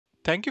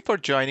Thank you for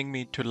joining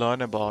me to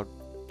learn about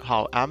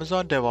how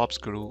Amazon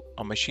DevOps grew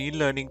a machine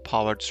learning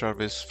powered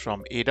service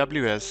from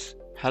AWS,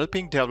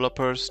 helping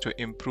developers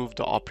to improve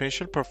the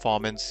operational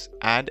performance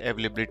and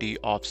availability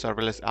of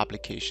serverless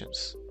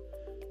applications.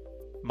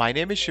 My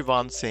name is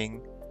Shivan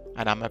Singh,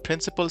 and I'm a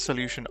principal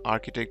solution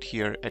architect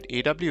here at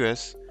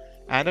AWS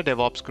and a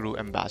DevOps Guru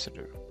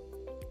ambassador.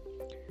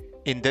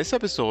 In this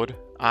episode,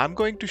 I'm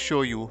going to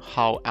show you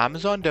how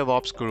Amazon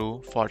DevOps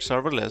Guru for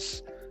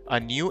Serverless, a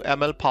new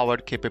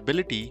ML-powered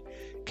capability,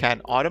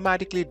 can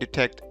automatically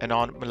detect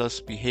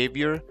anomalous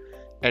behavior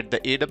at the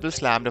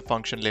AWS Lambda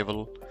function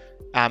level,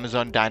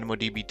 Amazon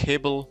DynamoDB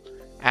table,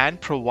 and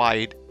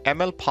provide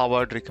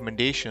ML-powered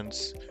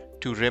recommendations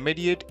to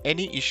remediate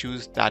any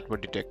issues that were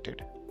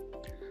detected.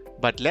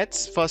 But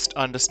let's first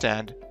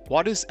understand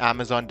what is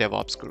Amazon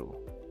DevOps Guru.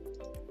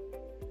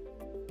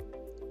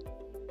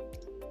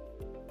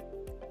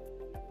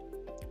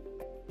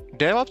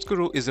 DevOps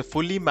Guru is a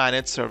fully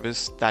managed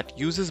service that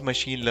uses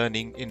machine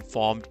learning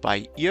informed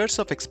by years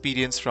of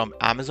experience from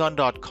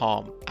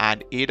Amazon.com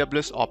and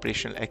AWS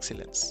operational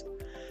excellence.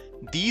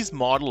 These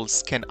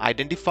models can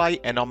identify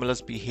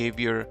anomalous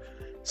behavior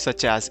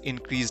such as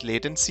increased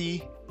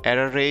latency,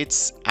 error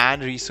rates,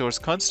 and resource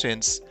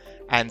constraints,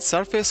 and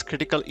surface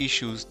critical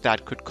issues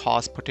that could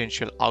cause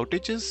potential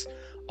outages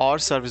or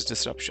service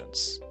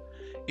disruptions.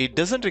 It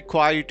doesn't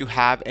require you to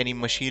have any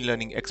machine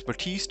learning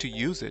expertise to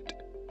use it.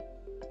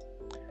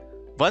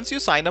 Once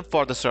you sign up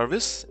for the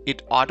service,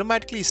 it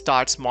automatically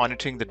starts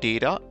monitoring the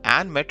data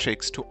and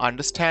metrics to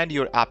understand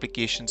your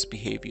application's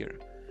behavior.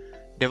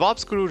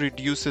 DevOps Guru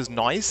reduces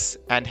noise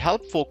and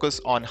helps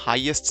focus on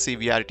highest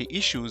severity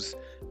issues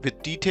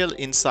with detailed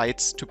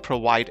insights to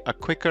provide a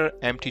quicker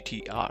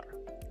MTTR.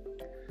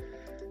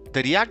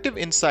 The reactive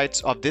insights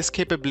of this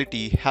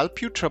capability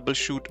help you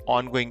troubleshoot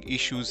ongoing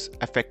issues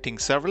affecting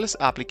serverless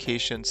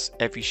applications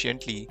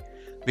efficiently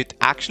with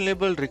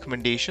actionable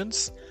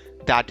recommendations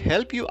that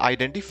help you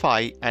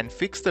identify and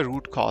fix the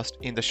root cause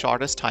in the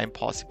shortest time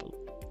possible.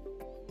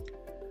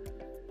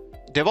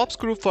 DevOps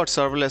Guru for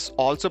Serverless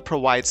also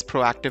provides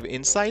proactive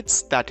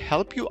insights that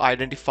help you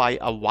identify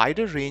a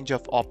wider range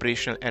of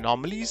operational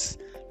anomalies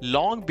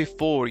long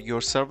before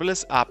your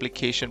serverless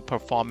application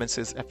performance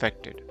is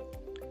affected.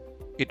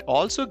 It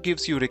also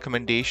gives you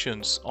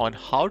recommendations on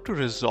how to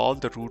resolve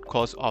the root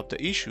cause of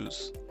the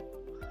issues.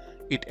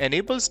 It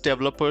enables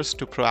developers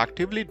to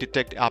proactively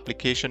detect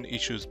application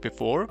issues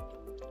before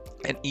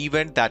an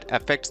event that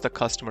affects the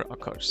customer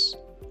occurs.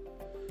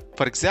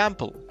 For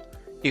example,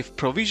 if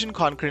provision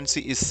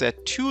concurrency is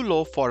set too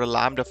low for a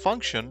Lambda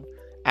function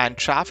and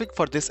traffic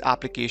for this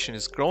application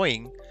is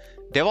growing,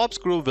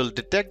 DevOps Guru will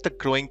detect the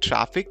growing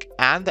traffic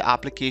and the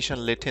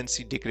application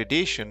latency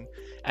degradation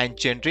and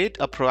generate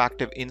a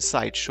proactive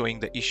insight showing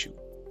the issue.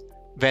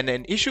 When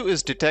an issue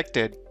is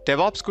detected,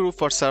 DevOps Guru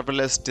for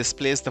Serverless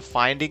displays the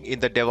finding in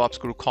the DevOps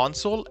Guru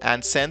console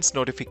and sends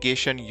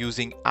notification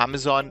using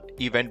Amazon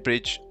Event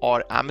Bridge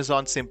or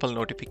Amazon Simple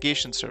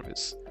Notification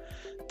Service.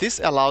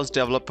 This allows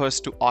developers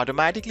to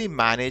automatically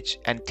manage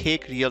and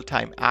take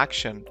real-time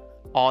action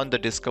on the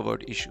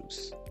discovered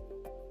issues.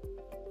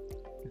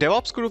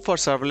 DevOps Guru for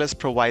Serverless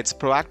provides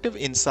proactive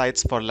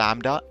insights for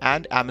Lambda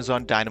and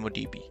Amazon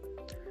DynamoDB.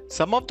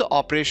 Some of the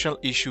operational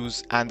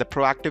issues and the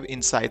proactive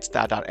insights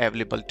that are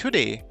available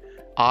today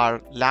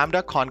are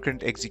Lambda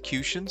concurrent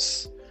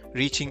executions,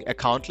 reaching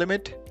account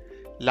limit,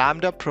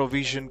 Lambda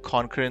provision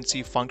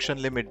concurrency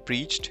function limit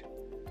breached,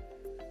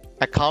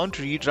 account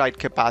read-write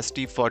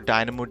capacity for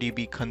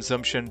DynamoDB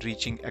consumption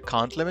reaching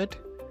account limit,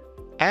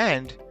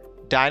 and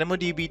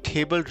DynamoDB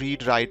table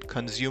read-write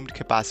consumed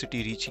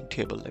capacity reaching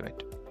table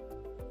limit.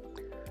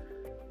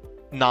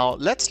 Now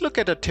let's look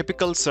at a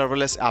typical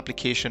serverless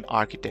application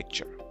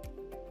architecture.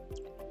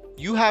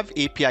 You have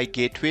API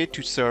gateway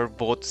to serve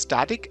both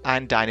static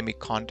and dynamic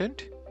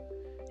content.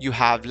 You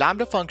have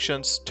Lambda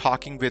functions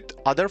talking with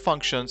other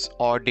functions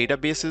or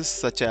databases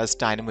such as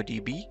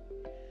DynamoDB.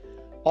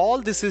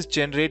 All this is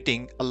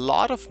generating a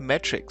lot of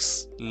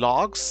metrics,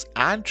 logs,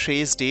 and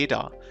trace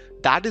data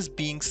that is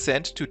being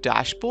sent to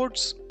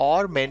dashboards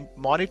or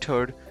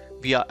monitored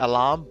via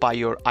alarm by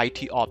your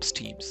IT ops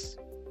teams.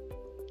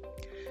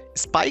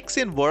 Spikes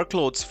in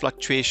workloads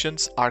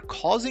fluctuations are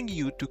causing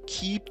you to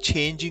keep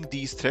changing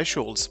these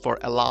thresholds for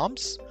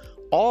alarms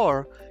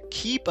or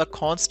keep a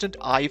constant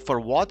eye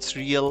for what's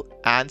real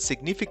and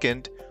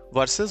significant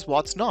versus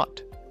what's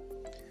not.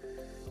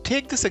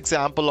 Take this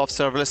example of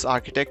serverless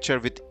architecture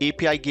with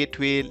API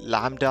Gateway,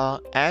 Lambda,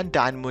 and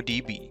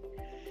DynamoDB.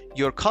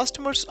 Your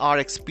customers are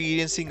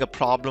experiencing a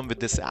problem with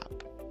this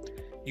app.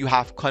 You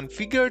have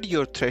configured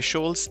your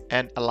thresholds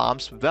and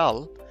alarms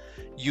well.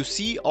 You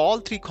see all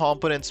three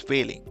components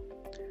failing: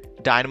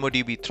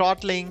 DynamoDB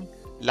throttling,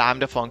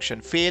 Lambda function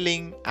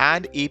failing,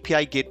 and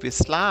API gateway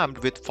slammed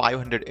with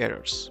 500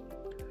 errors.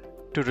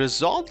 To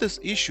resolve this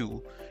issue,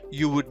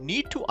 you would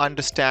need to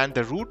understand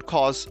the root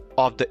cause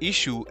of the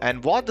issue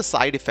and what the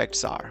side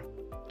effects are.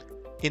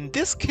 In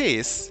this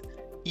case,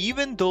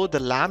 even though the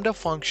Lambda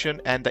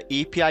function and the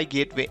API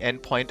gateway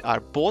endpoint are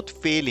both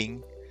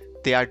failing,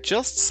 they are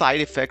just side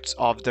effects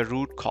of the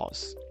root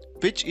cause,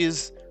 which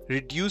is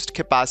reduced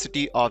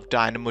capacity of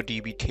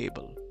DynamoDB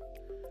table.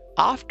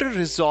 After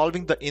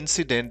resolving the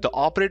incident, the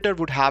operator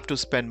would have to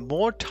spend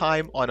more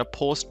time on a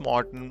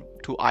postmortem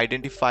to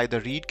identify the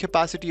read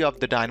capacity of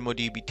the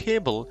DynamoDB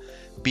table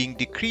being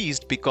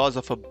decreased because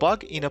of a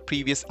bug in a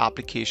previous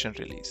application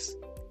release.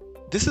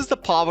 This is the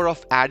power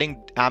of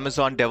adding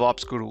Amazon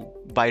DevOps Guru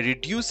by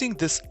reducing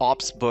this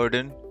ops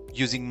burden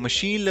using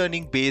machine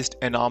learning based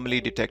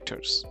anomaly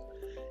detectors.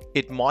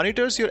 It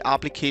monitors your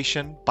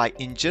application by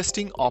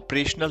ingesting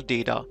operational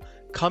data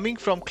coming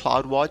from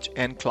CloudWatch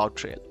and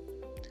CloudTrail.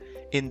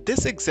 In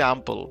this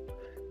example,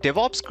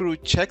 DevOps Guru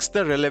checks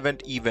the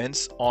relevant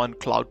events on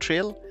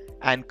CloudTrail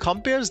and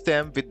compares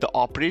them with the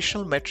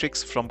operational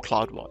metrics from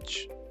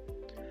CloudWatch.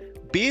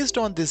 Based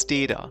on this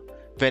data,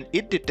 when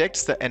it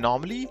detects the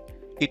anomaly,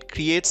 it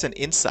creates an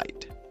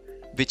insight,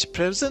 which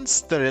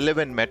presents the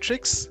relevant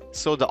metrics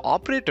so the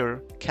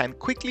operator can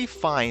quickly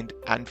find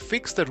and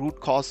fix the root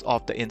cause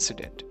of the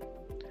incident.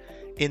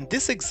 In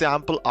this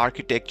example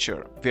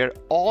architecture, where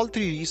all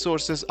three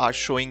resources are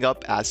showing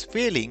up as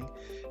failing,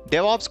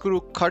 DevOps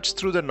Guru cuts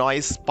through the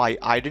noise by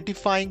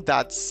identifying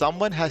that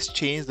someone has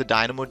changed the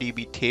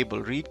DynamoDB table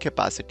read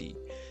capacity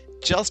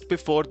just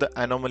before the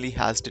anomaly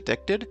has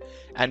detected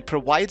and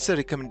provides a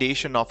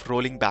recommendation of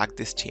rolling back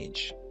this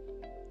change.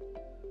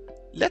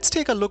 Let's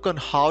take a look on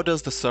how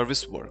does the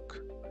service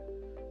work.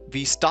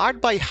 We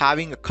start by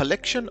having a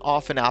collection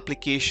of an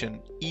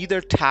application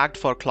either tagged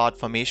for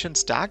CloudFormation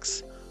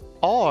stacks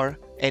or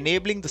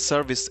enabling the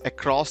service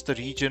across the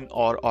region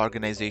or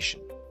organization.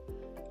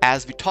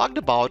 As we talked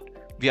about,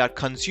 we are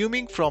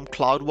consuming from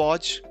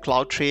CloudWatch,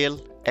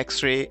 CloudTrail,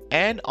 X-Ray,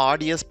 and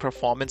RDS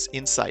performance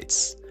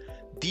insights.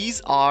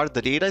 These are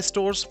the data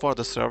stores for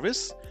the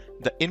service,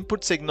 the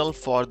input signal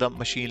for the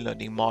machine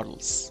learning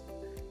models.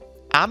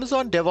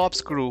 Amazon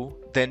DevOps Guru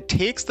then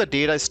takes the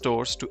data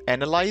stores to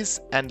analyze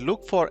and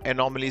look for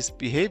anomalies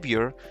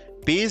behavior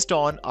based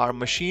on our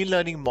machine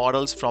learning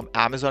models from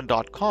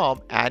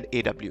Amazon.com and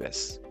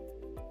AWS.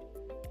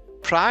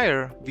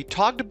 Prior, we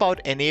talked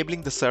about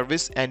enabling the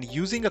service and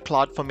using a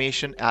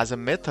CloudFormation as a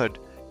method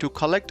to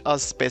collect or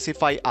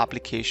specify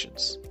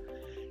applications.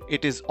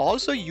 It is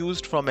also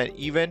used from an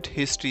event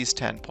history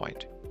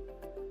standpoint.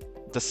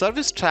 The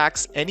service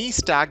tracks any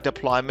stack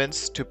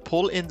deployments to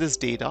pull in this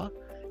data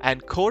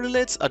and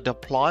correlates a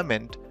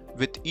deployment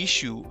with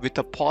issue with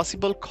a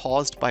possible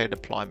caused by a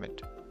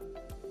deployment.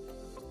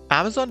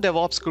 Amazon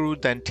DevOps Guru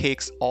then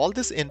takes all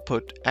this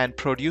input and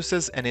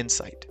produces an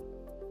insight.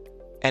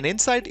 An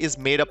insight is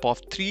made up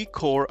of three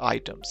core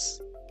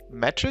items: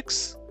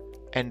 metrics,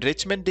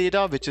 enrichment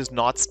data which is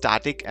not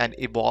static and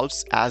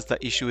evolves as the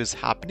issue is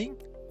happening,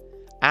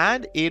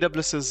 and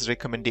AWS's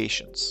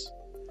recommendations.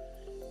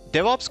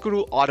 DevOps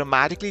Guru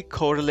automatically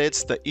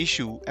correlates the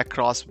issue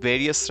across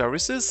various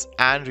services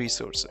and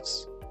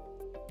resources.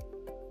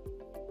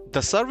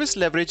 The service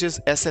leverages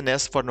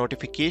SNS for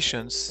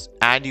notifications,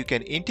 and you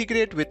can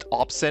integrate with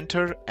Ops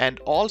Center and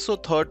also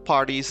third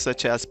parties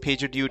such as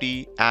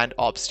PagerDuty and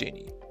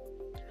Opsgenie.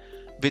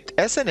 With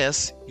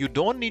SNS, you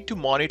don't need to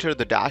monitor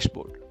the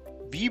dashboard.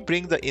 We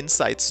bring the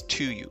insights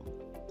to you.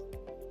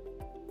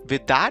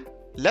 With that,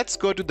 let's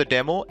go to the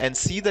demo and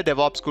see the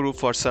DevOps Guru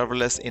for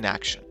serverless in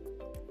action.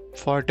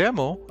 For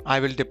demo, I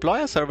will deploy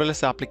a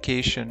serverless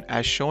application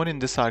as shown in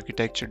this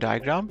architecture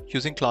diagram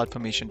using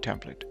CloudFormation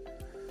template.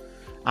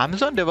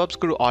 Amazon DevOps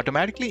Guru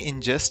automatically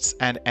ingests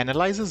and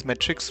analyzes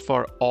metrics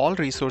for all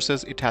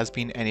resources it has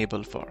been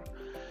enabled for.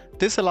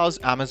 This allows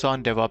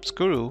Amazon DevOps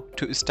Guru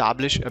to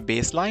establish a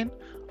baseline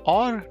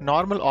or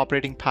normal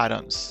operating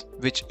patterns,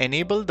 which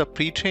enable the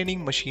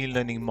pre-training machine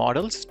learning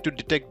models to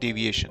detect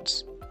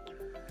deviations.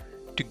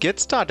 To get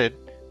started,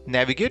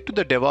 navigate to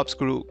the DevOps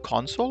Guru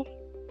console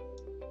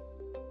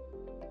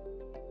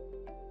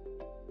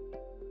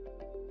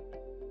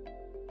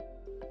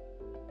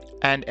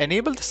and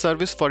enable the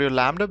service for your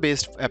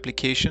Lambda-based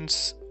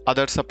applications,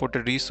 other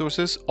supported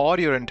resources, or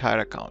your entire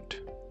account.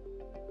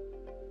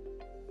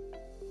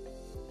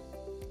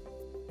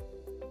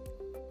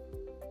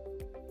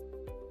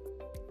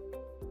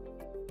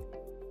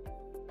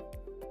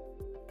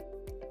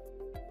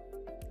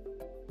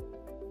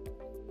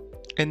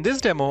 In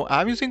this demo,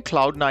 I'm using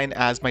Cloud9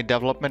 as my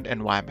development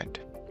environment.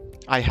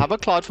 I have a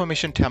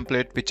CloudFormation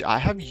template which I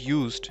have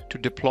used to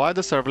deploy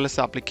the serverless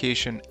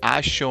application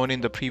as shown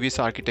in the previous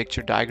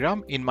architecture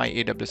diagram in my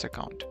AWS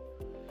account.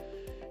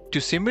 To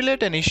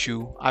simulate an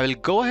issue, I will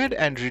go ahead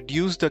and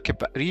reduce the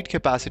read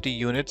capacity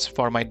units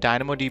for my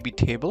DynamoDB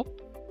table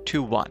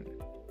to 1.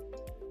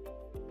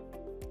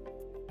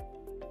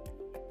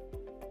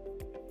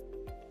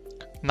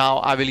 Now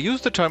I will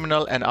use the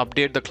terminal and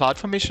update the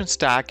CloudFormation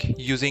stack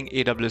using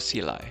AWS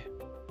CLI.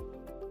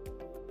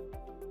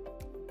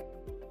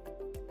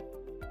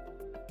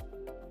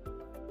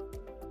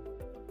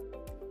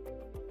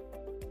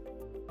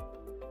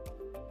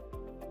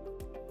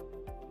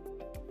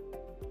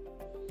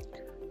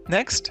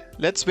 Next,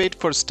 let's wait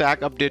for stack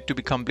update to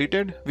be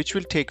completed, which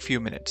will take few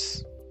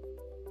minutes.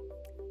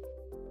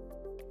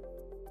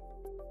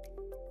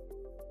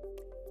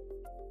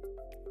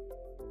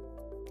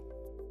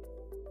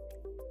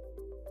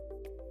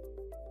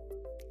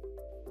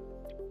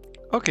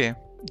 Okay,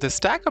 the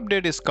stack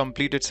update is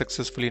completed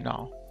successfully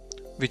now,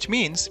 which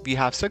means we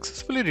have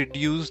successfully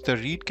reduced the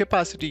read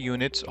capacity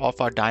units of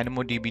our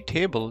DynamoDB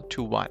table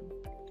to 1.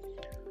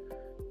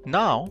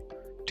 Now,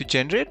 to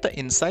generate the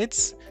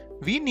insights,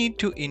 we need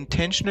to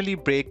intentionally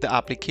break the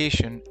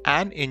application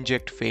and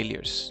inject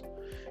failures.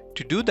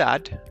 To do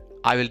that,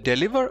 I will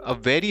deliver a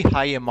very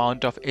high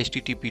amount of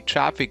HTTP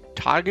traffic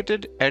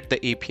targeted at the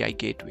API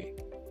gateway.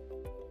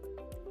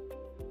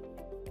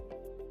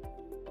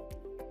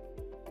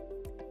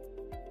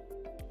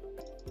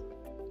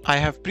 I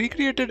have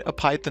pre-created a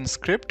Python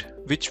script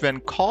which,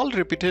 when called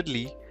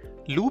repeatedly,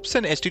 loops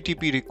an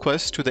HTTP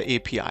request to the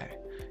API,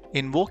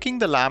 invoking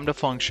the Lambda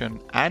function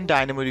and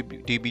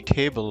DynamoDB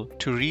table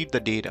to read the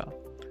data.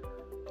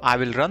 I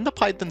will run the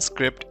Python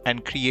script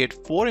and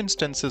create 4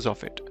 instances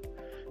of it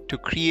to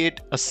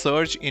create a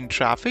surge in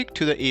traffic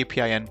to the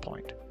API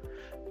endpoint.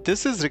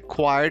 This is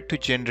required to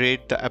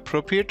generate the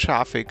appropriate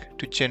traffic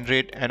to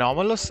generate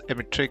anomalous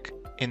metric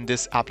in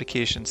this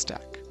application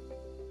stack.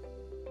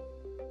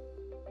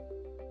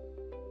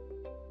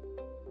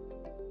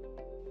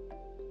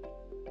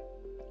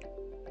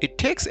 It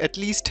takes at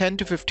least 10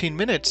 to 15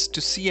 minutes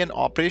to see an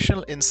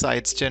operational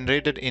insights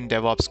generated in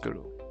DevOps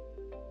Guru.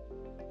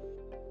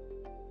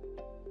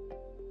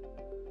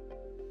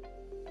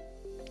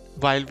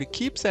 While we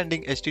keep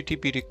sending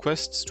HTTP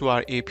requests to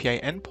our API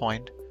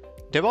endpoint,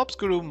 DevOps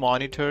Guru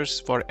monitors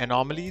for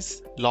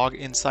anomalies, log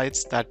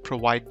insights that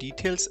provide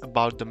details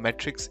about the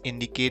metrics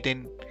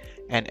indicating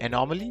an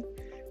anomaly,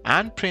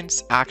 and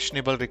prints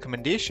actionable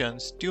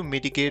recommendations to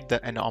mitigate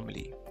the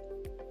anomaly.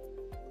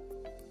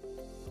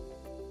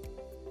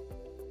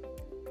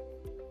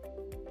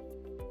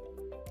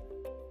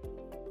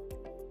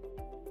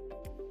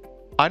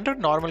 Under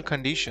normal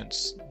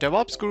conditions,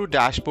 DevOps Guru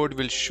dashboard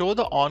will show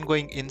the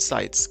ongoing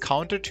insights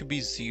counted to be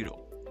 0.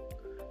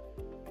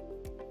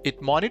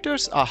 It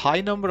monitors a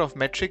high number of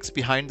metrics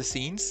behind the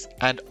scenes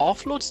and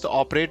offloads the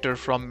operator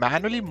from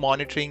manually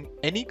monitoring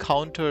any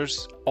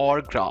counters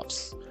or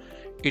graphs.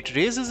 It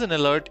raises an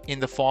alert in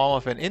the form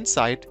of an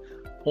insight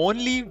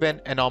only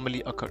when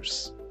anomaly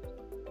occurs.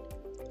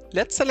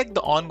 Let's select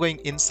the ongoing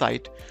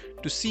insight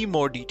to see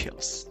more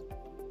details.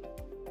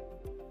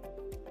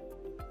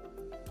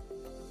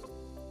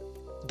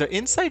 The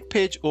insight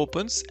page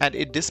opens and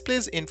it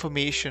displays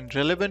information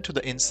relevant to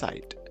the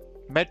insight,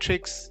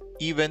 metrics,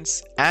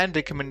 events, and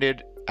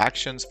recommended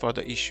actions for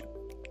the issue.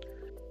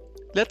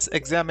 Let's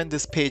examine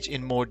this page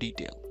in more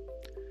detail.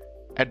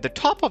 At the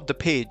top of the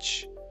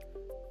page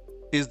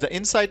is the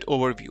insight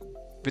overview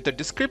with a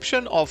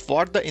description of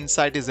what the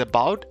insight is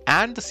about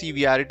and the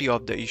severity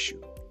of the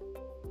issue.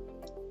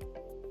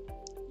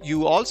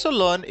 You also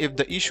learn if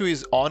the issue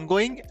is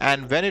ongoing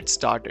and when it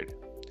started.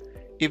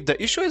 If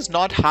the issue is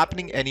not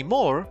happening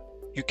anymore,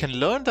 you can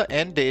learn the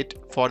end date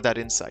for that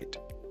insight.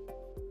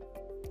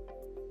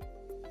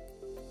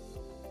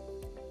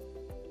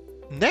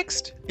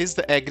 Next is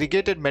the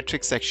aggregated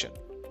metrics section,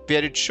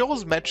 where it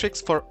shows metrics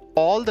for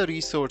all the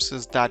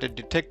resources that it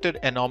detected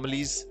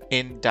anomalies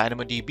in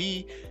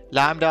DynamoDB,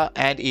 Lambda,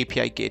 and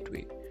API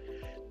Gateway.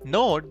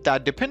 Note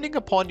that depending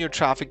upon your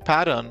traffic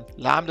pattern,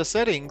 Lambda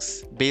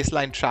settings,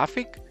 baseline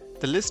traffic,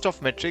 the list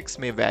of metrics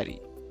may vary.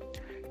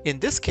 In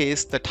this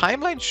case, the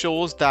timeline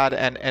shows that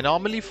an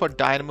anomaly for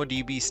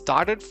DynamoDB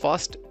started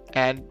first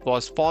and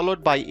was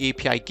followed by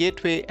API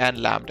Gateway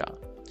and Lambda.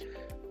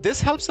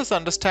 This helps us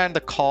understand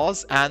the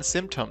cause and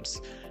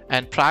symptoms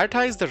and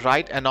prioritize the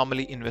right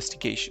anomaly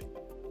investigation.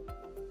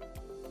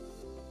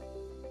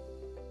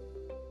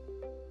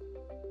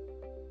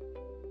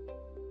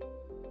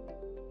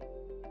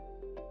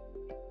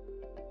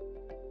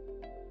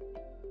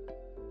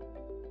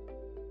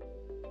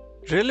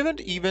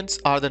 Relevant events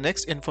are the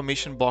next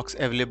information box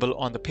available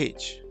on the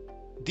page.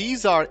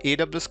 These are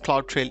AWS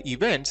CloudTrail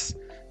events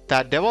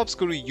that DevOps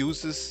Guru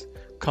uses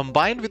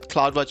combined with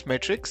CloudWatch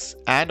metrics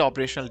and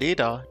operational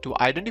data to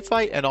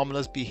identify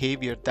anomalous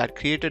behavior that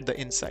created the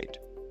insight.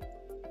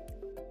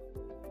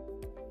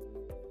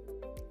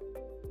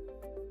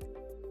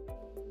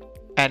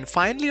 And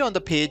finally on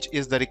the page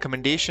is the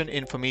recommendation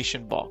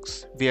information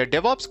box, where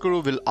DevOps Guru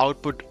will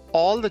output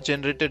all the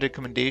generated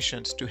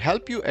recommendations to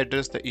help you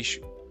address the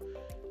issue.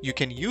 You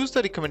can use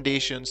the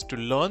recommendations to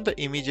learn the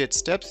immediate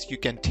steps you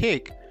can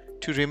take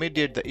to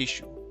remediate the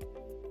issue.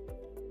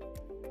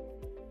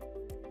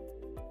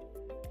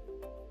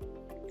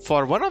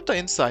 For one of the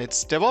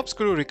insights, DevOps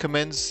Guru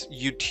recommends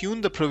you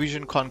tune the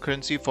provision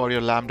concurrency for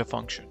your Lambda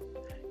function.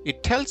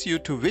 It tells you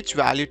to which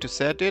value to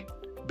set it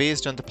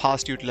based on the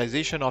past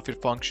utilization of your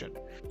function.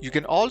 You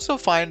can also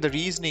find the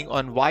reasoning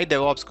on why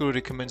DevOps Guru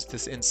recommends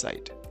this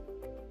insight.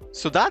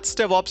 So that's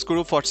DevOps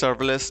Guru for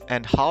serverless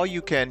and how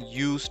you can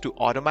use to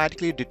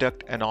automatically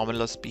detect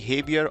anomalous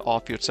behavior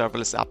of your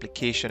serverless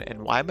application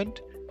environment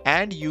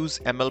and use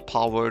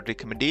ML-powered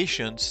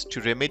recommendations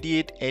to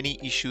remediate any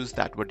issues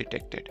that were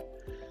detected.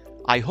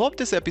 I hope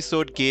this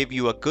episode gave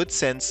you a good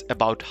sense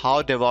about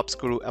how DevOps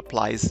Guru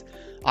applies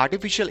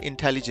artificial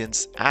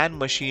intelligence and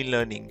machine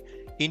learning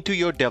into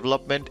your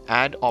development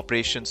and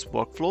operations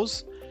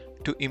workflows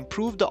to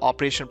improve the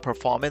operation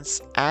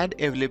performance and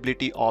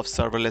availability of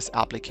serverless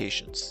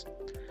applications.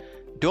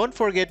 Don't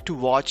forget to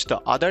watch the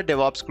other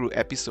DevOps Crew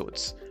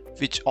episodes,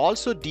 which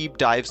also deep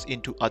dives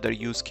into other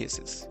use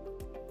cases.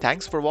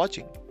 Thanks for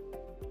watching.